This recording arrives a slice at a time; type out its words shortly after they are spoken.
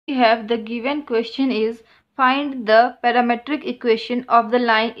We have the given question is find the parametric equation of the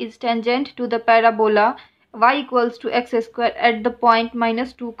line is tangent to the parabola y equals to x square at the point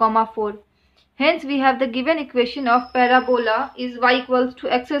 -2, 4. Hence we have the given equation of parabola is y equals to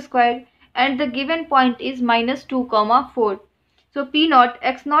x square and the given point is -2, 4. So p naught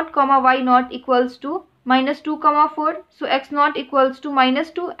x naught y naught equals to -2, 4. So x naught equals to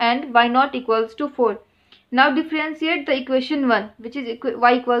 -2 and y naught equals to 4. Now differentiate the equation 1, which is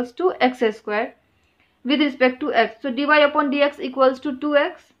y equals to x square with respect to x. So dy upon dx equals to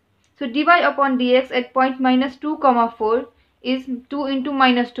 2x. So dy upon dx at point -2, 4 is 2 into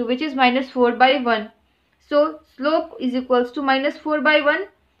 -2, which is -4 by 1. So slope is equals to -4 by 1.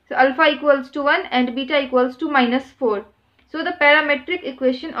 So alpha equals to 1 and beta equals to -4. So the parametric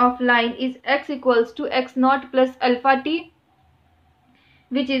equation of line is x equals to x naught plus alpha t,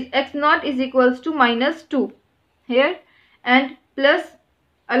 which is x naught is equals to -2 here and plus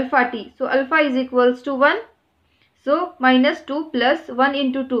alpha t. So alpha is equals to 1. So -2 plus 1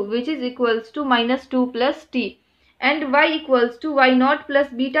 into 2, which is equals to -2 plus t. And y equals to y naught plus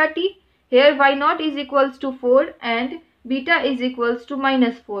beta t. Here y naught is equals to 4 and beta is equals to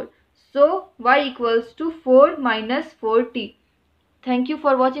 -4. So y equals to 4 minus 4t. Thank you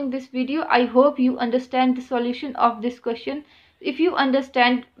for watching this video. I hope you understand the solution of this question. If you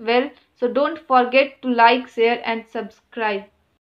understand well, so don't forget to like, share and subscribe.